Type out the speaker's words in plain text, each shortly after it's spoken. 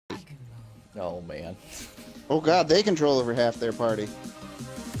Oh man. Oh god, they control over half their party.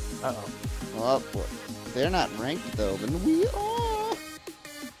 Uh-oh. Well, they're not ranked though, but we are.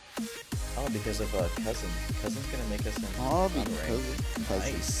 Oh, because of Cousin. Cousin's gonna make us an Oh, because of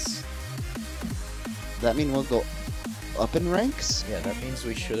Cousin. Nice. Does that mean we'll go up in ranks? Yeah, that means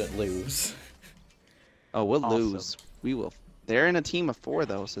we shouldn't lose. Oh, we'll Awesome. lose. We will. They're in a team of 4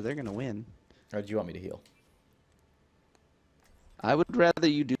 though, so they're gonna win. Or do you want me to heal? I would rather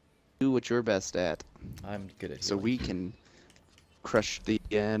you do what you're best at, I'm good at healing. so we can crush the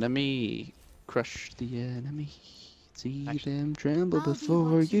enemy. Crush the enemy. See them tremble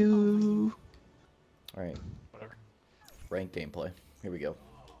before you. Alright. Whatever. Rank gameplay. Here we go.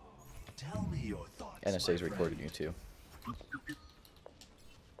 Tell me your thoughts. NSA's recording you too.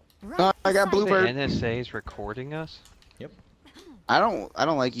 Oh, I got The Bluebird. NSA is recording us? Yep. I don't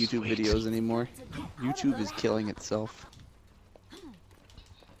like YouTube videos anymore. YouTube is killing itself.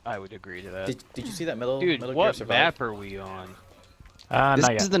 I would agree to that. Did you see that Metal Dude, Gear what Survive? map are we on? This Not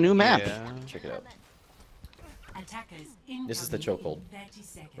is yet. the new map. Yeah. Check it out. This is the chokehold.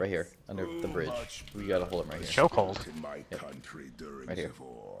 Right here, under the bridge. We gotta hold him right here. Chokehold. In my country during Right here. the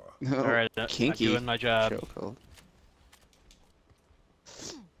war. Alright, I'm Kinky. doing my job. Chokehold.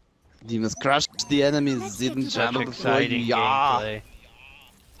 You must crush the enemies, even Such channel before you. exciting Yeah. gameplay.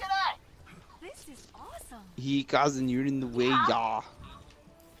 This is awesome. He cousin, you're in the way. Yeah.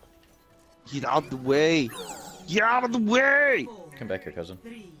 Get out the way. Get out of the way. Come back here, cousin. Do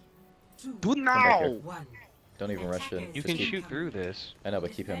it back now. here. Don't even rush in. You Just can keep... shoot through this. I know,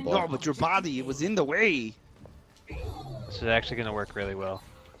 but keep him No, blocked. but your body, it was in the way. This is actually going to work really well.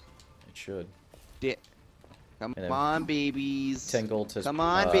 It should. Come And then- on, babies. 10 gold says. Come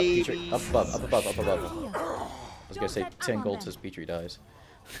on, Petrie. babies. Up above, up above, up above. I was gonna say 10 gold says Petrie dies.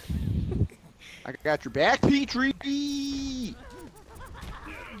 I got your back, Petrie.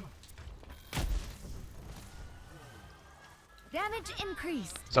 Damage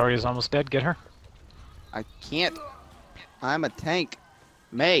increased. Zarya's almost dead. Get her. I can't. I'm a tank.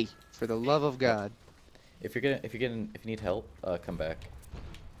 May, for the love of God. If you need help, come back.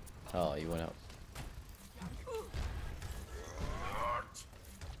 Oh, you went out.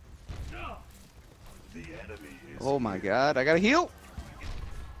 The enemy is Oh my God, I gotta heal.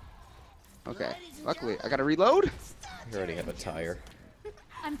 Okay, luckily I gotta reload. You already have a tire.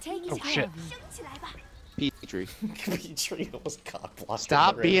 I'm taking Oh, care shit. of you. Petrie, Petrie was cock blocked.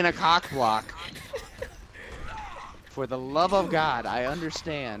 stop being a cock block. For the love of God, I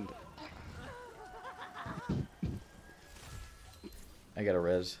understand. I got a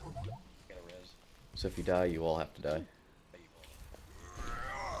res. So if you die, you all have to die.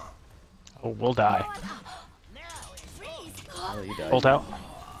 Oh, we'll die. Oh, you died. Hold out.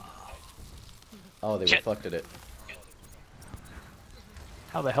 Oh, they Shit. reflected it.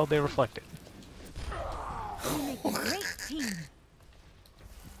 How the hell they reflect it? We make a great team.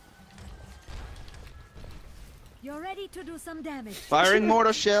 You're ready to do some damage. Firing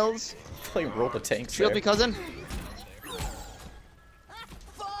mortar shells. Play roll the tanks Shield there. me, cousin.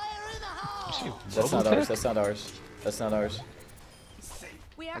 That's not ours. That's not ours. That's not ours.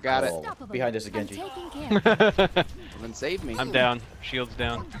 We are I got it. unstoppable. Behind us, I'm Genji. taking care of you. Then save me. I'm down. Shield's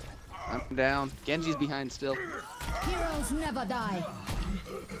down. I'm down. Genji's behind still. Heroes never die.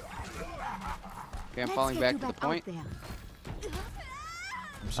 Okay, I'm Let's falling get back you to the out point. there.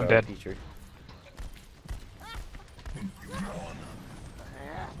 I'm sorry, dead. Petrie.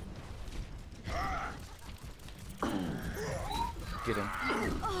 Get him.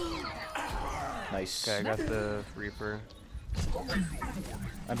 Nice. Okay, I got the Reaper.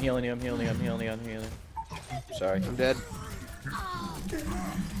 I'm healing you. I'm healing you. I'm healing you. I'm healing you. Sorry. I'm dead.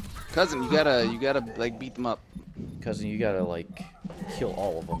 Cousin, you gotta like beat them up. Cousin, you gotta like kill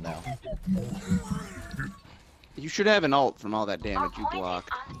all of them now. You should have an ult from all that damage you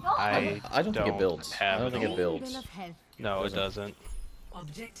blocked. I don't think it builds. I have don't think an it builds. Bill of health. No, it doesn't.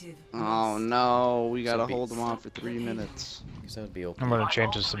 Objective. Oh no, we gotta be- hold them on for 3 minutes. Because that would be open. I'm gonna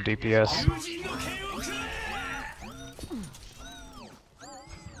change to some DPS.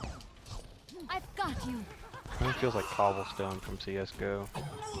 I've got you. It feels like cobblestone from CS:GO.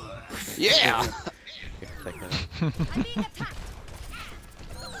 Yeah. Like that. I'm being attacked.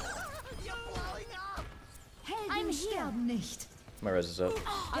 I'm sterben nicht. My res is up.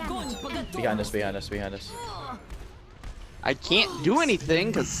 Damage. Behind us, behind us, behind us. I can't do anything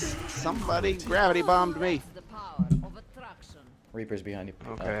because somebody gravity bombed me. The power of attraction. Reaper's behind you.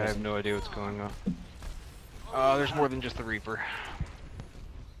 Okay, I have no idea what's going on. There's more than just the Reaper.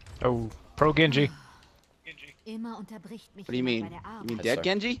 Oh, pro Genji. Immer unterbricht mich What do you mean? jemand bei der You mean Arbeit. dead sorry.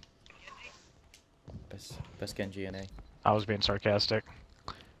 Genji? Best Genji NA. I was being sarcastic.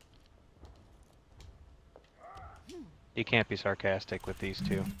 You can't be sarcastic with these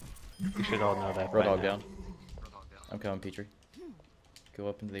two. You should all know that. by Roadhog now. down. I'm coming, Petrie. Go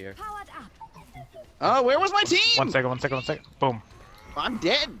up into the air. Powered up. Oh, where was my team? 1 second, 1 second, 1 second. Boom. I'm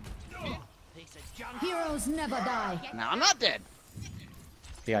dead. Heroes never die. No, I'm not dead.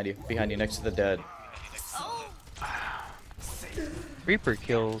 Behind you, next to the dead. Reaper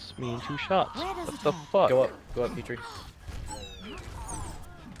kills me in 2 shots. Where does What it the hurt? fuck? Go up, Petrie.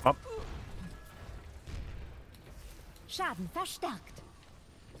 Up. Schaden verstärkt.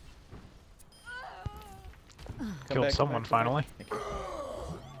 Killed back, someone come finally.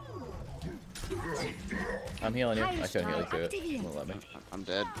 I'm healing you. I couldn't heal you through it. Aktiviert. Won't let me. I'm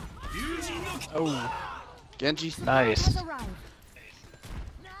dead. Oh. Genji. Nice. Has arrived.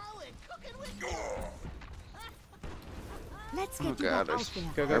 Let's get Oh you god, back out there.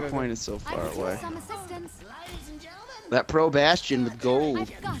 Go, go, our go, go. point is so I far could use away. some assistance. That pro Bastion with gold.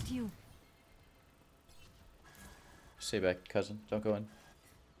 I've got you. Stay back, cousin. Don't go in.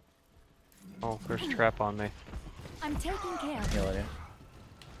 Oh, there's a trap on me. I'm taking care. I'm healing you.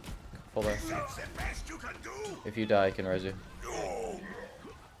 Pull back. That's the best you can do. If you die, I can res you.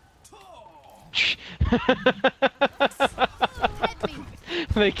 Help me.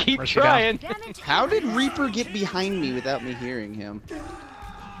 They keep Where's she down? trying. Damage. How did Reaper get behind me without me hearing him?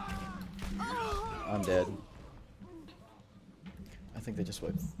 I'm dead. I think they just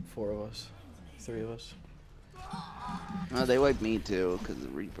wiped 4 of us. 3 of us. Oh, they wiped me too, because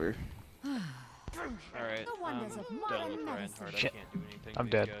of Reaper. Alright, The wonders of done modern with medicine. Reinhardt. I Shit. can't do anything I'm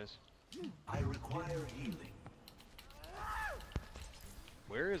to these dead. guys. I require healing.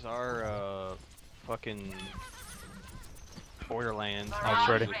 Where is our fucking Borderlands Oh, it's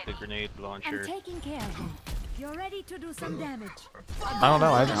ready. with the grenade I'm launcher? taking care of you. You're ready to do some damage. I don't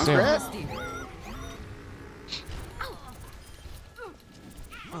know. I haven't seen him.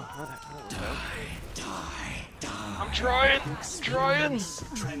 Junkrat? I'm trying.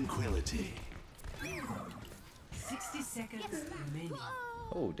 Tranquility. 60 seconds remaining.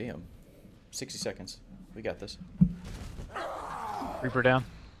 Oh, damn. 60 seconds. We got this. Reaper down.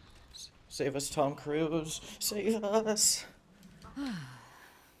 Save us, Tom Cruise. Save us.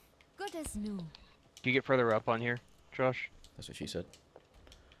 Good as new. Can you get further up on here, Josh? That's what she said.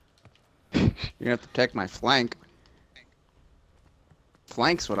 You're gonna have to protect my flank.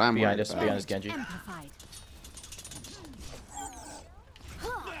 Flank's what I'm Behind worried us, about. behind us, Genji. Amplified.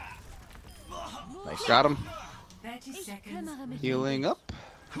 Nice. Got him. 30 Ich seconds. kümmere mich. Healing up.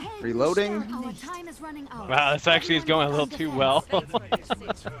 Helden Reloading. sterben. Our time is running out. Wow, this actually is going a little too well.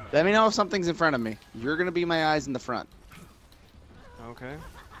 Let me know if something's in front of me. You're gonna be my eyes in the front. Okay.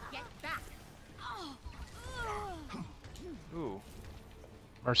 Get back. Ooh.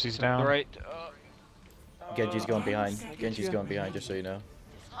 Mercy's down. Right. Genji's going behind. Genji's going behind, just so you know.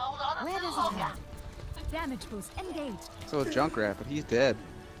 Where does it hurt? Damage boost engaged. So Junkrat, but he's dead.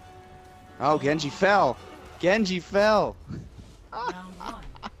 Oh, Genji fell. Genji fell. Round 1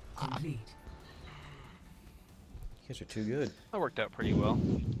 complete. You guys are too good. That worked out pretty well.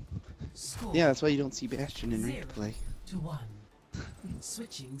 Score Yeah, that's why you don't see Bastion in 0 replay. to 1.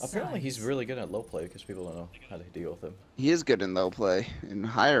 Switching Apparently he's sides. really good at low play because people don't know how to deal with him. He is good in low play. In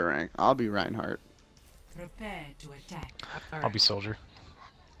higher rank, I'll be Reinhardt. Prepare to attack. I'll be soldier.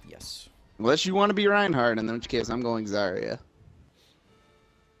 Yes. Unless you want to be Reinhardt, in which case I'm going Zarya.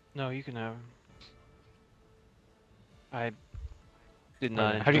 No, you can have him. I did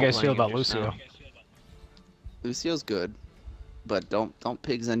not. How do you enjoy guys feel playing him about just Lucio? now. Lucio's good, but don't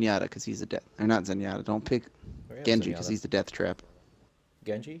pick Zenyatta because he's a death. Or not Zenyatta. Don't pick Where is Genji Zenyatta? because he's the death trap.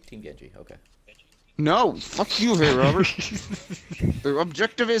 Genji? Team Genji. Okay. No, fuck you, HeyRobert. The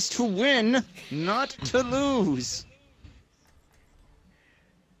objective is to win, not to lose.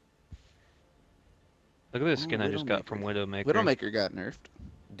 Look at this skin I just got Widowmaker. from Widowmaker. Widowmaker got nerfed.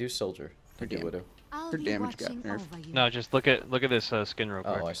 Do soldier. Her Do dam- widow. I'll Her be damage got watching nerfed. over you. No, just look at this skin real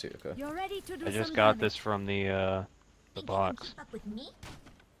quick. Oh, I see. Okay. You're ready to do I just some got damage. this from the box.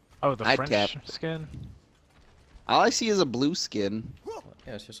 Oh, the I'd French cap. skin? All I see is a blue skin.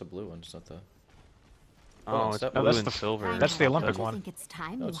 Yeah, it's just a blue one. It's not the. Oh, it's it's that blue that's and the- silver. That's the Olympic Don't you one. think it's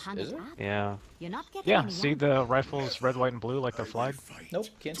time No, you it's- hung is it it? up? Yeah. You're not getting Yeah, any see younger. the rifles red, white, and blue like their flag? Nope,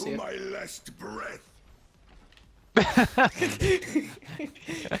 can't see To it. my last breath.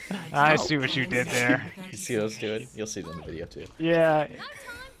 I see what you did there. You see those doing? You'll see it in the video too. Yeah.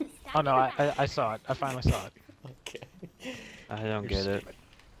 Oh no, I saw it. I finally saw it. Okay. I don't get it.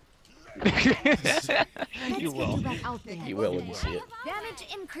 Let's You get will. you back out there. You will when you see it. Damage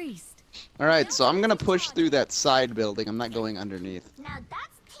increased. All right, so I'm gonna push through that side building. I'm not going underneath. Now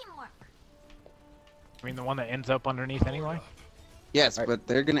that's teamwork. I mean, the one that ends up underneath anyway? Yes, Alright. but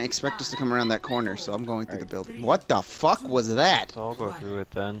they're gonna expect us to come around that corner, so I'm going through the building. What the fuck was that? So I'll go through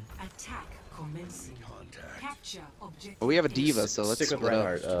it then. Attack commencing. Capture objective. Well, we have a diva, so let's Stick with split up.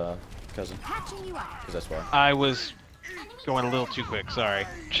 Reinhardt, cousin. Patching you up. Because that's why. I was going a little too quick. Sorry.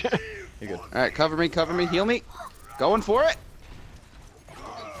 You're good. All right, cover me, heal me. Going for it.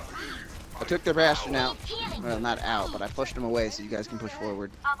 I took their Bastion out. Well, not out, but I pushed them away so you guys can push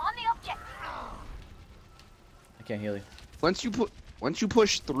forward. I'm on the objective. I can't heal you. Once you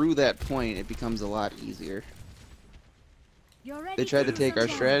push through that point, it becomes a lot easier. You're ready They tried to for take our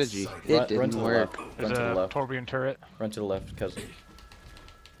some strategy. Run It to didn't the work. left. Run There's to the a left. Torbjorn turret. Run to the left, cousin.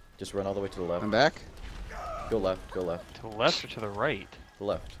 Just run all the way to the left. I'm back. Go left, go left. To the left or to the right? The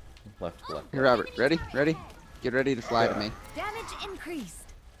left. Left, left. Here, Robert. Ready? Ready? Get ready to fly to me. Damage increased.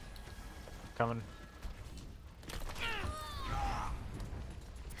 Coming.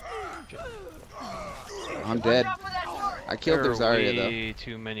 I'm dead. I killed their There are Zarya though. way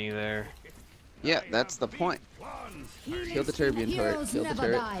too many there. Yeah, that's the point. Kill the Turbian turret. Kill the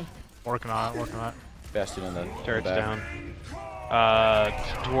turret. Working on it. Working on it. Bastion in the Turret's back. down.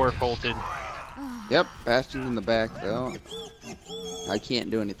 Dwarf ulted. Yep, Bastion's in the back though. I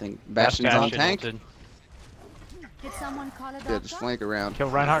can't do anything. Bastion's on Bastion tank. ulted. Did someone call a Yeah, doctor? just flank around. Kill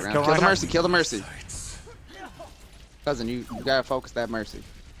Reinhardt, Flank kill around. Kill the Reinhardt. Mercy. Kill the Mercy. Cousin, you gotta focus that Mercy.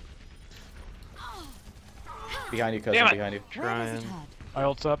 Behind you, cousin, Damn it. behind you. Where does it Trying. hurt? My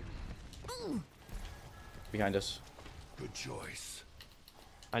ult's up. Behind us. Good choice.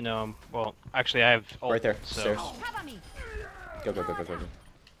 I know. Well, actually, I have ult, Right there, so stairs. Cover me. Go, go, go, go, go, go.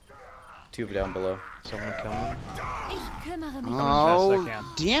 Two down below. someone kill me. Ich kümmere mich. Oh, best I can.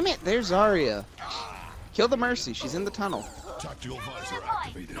 damn it! There's Zarya. Kill the Mercy. She's in the tunnel. Tactical visor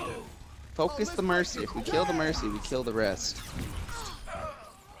activated. Focus the Mercy. If we kill the Mercy, we kill the rest.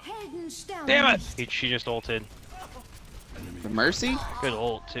 Heldenstern. Damn it! She just ulted. The Mercy? Good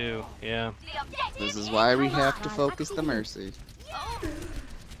ult too. Yeah. This is why we have to focus the Mercy.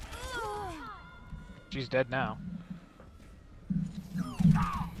 She's dead now.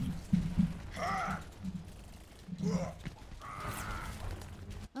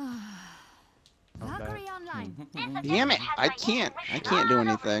 Valkyrie online. Damn it! I can't do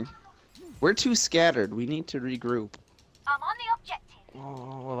anything. We're too scattered. We need to regroup. I'm on the objective.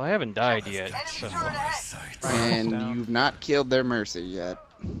 Oh, well, I haven't died yet. So. And down. you've not killed their Mercy yet.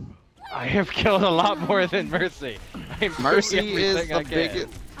 I have killed a lot more than Mercy. I'm Mercy doing is everything I the can.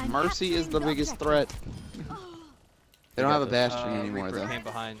 biggest. Mercy is the biggest threat. They don't have a Bastion Uh, anymore Reaper though. came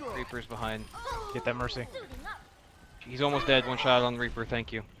behind. Reaper's behind. Get that Mercy. He's almost dead. One shot on Reaper.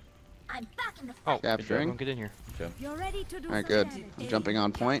 Thank you. I'm back in the Oh, Capturing. Don't get in here. You're ready to do Alright, some good. damage. I'm jumping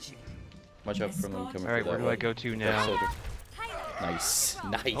on point. Watch out from them coming All right, through where that do I way. go to Left now? soldier. Nice.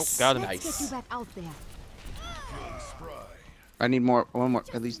 Nice. got him. Let's get you Nice. back out there. I need more,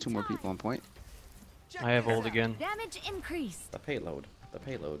 at least 2 more people on point. I have ult again. Damage increased. The payload. The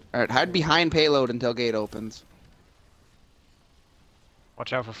payload. Alright, hide behind payload until gate opens.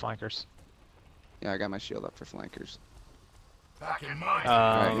 Watch out for flankers. Yeah, I got my shield up for flankers. Back in my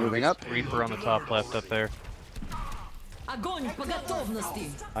Alright, moving up. Reaper on the top left up there. Огонь по готовности.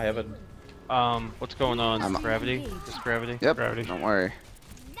 I have a. What's going on? I'm- Gravity? Just gravity? Yep, Gravity. don't worry.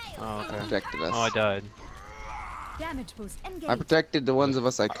 Oh, okay. Protected us. Oh, I died. Damage boost. Engage. I protected the ones of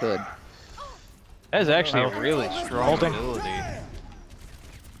us I could. That is actually a really strong Ulting. ability.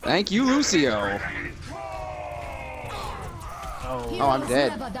 Thank you, Lucio. Oh, I'm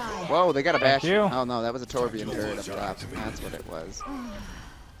dead. Whoa, they got a Thank Bastion. you. Oh no, that was a Torbjorn turret up top. That's what it was.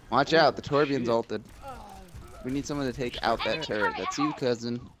 Watch out, the Torbjorn's ulted. We need someone to take out that turret. That's you,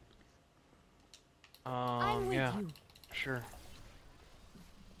 cousin. I'm with Yeah, you. sure.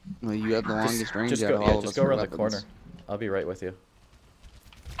 Well, you have the longest range Just out go, of yeah, all of just us go for around the weapons. corner. I'll be right with you.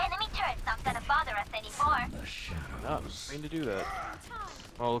 Enemy turret's not gonna bother us anymore. Not mean to do that.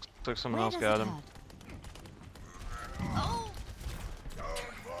 Oh, looks like someone Where else does got it him. hurt?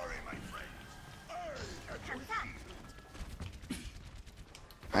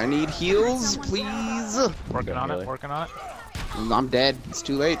 I need heals, please. Working on really. it, working on it. I'm dead. It's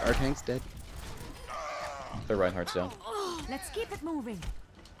too late. Our tank's dead. The Reinhardt's down. Let's keep it moving.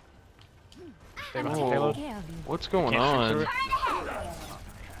 Payload, Taking payload. care of you. What's going Can't shoot on? through it.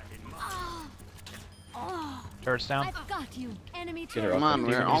 Turret's down. I've got you. Enemy Get her turret. Come on, up.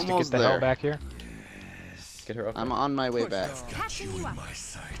 we're Just to get almost the hell there. back here. Get her up. I'm on my way back. Catching you up. my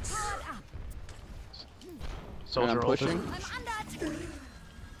sights. Powered up. And Soldier I'm ulted. pushing. I'm under attack.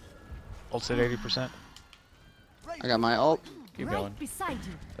 Ult's at 80%. I got my ult. Keep right going. beside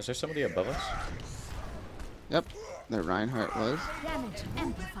you. Is there somebody above us? Yep, there Reinhardt was. Damage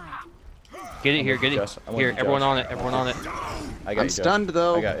amplified. Get it here, get it. Just- I want Here, the everyone Josh. on it, everyone on it. I got I'm you, Josh. stunned,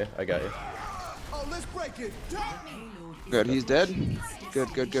 though. I got you. I got you. Good, he's dead.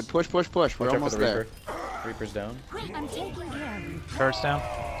 Good, good, good. Push, push, push. We're Watch out for almost the there. Reaper. Reaper's down. I'm taking care of you. Turret's down.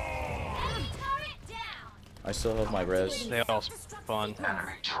 I still have my res. They all spawn.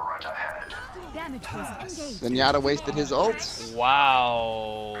 Damage was engaged. Zenyatta wasted his ult.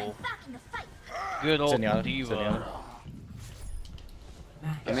 Wow. Good old Zenyatta. diva. Zenyatta.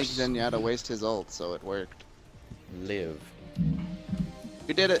 I make Zenyatta waste his ult, so it worked. Live.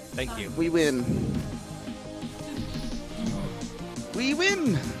 We did it. Thank you. We win. We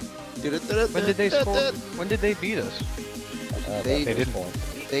win. When did they score? When did they beat us? They about did. this point.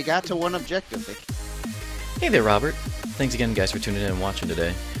 They got to one objective. Hey there, Robert. Thanks again, guys, for tuning in and watching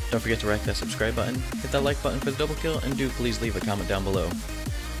today. Don't forget to whack that subscribe button, hit that like button for the double kill, and do please leave a comment down below.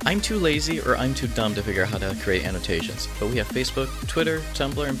 I'm too lazy or I'm too dumb to figure out how to create annotations, but we have Facebook, Twitter,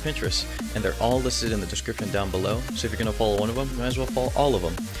 Tumblr, and Pinterest, and they're all listed in the description down below, so if you're going to follow one of them, you might as well follow all of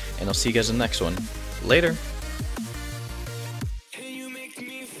them. And I'll see you guys in the next one. Later!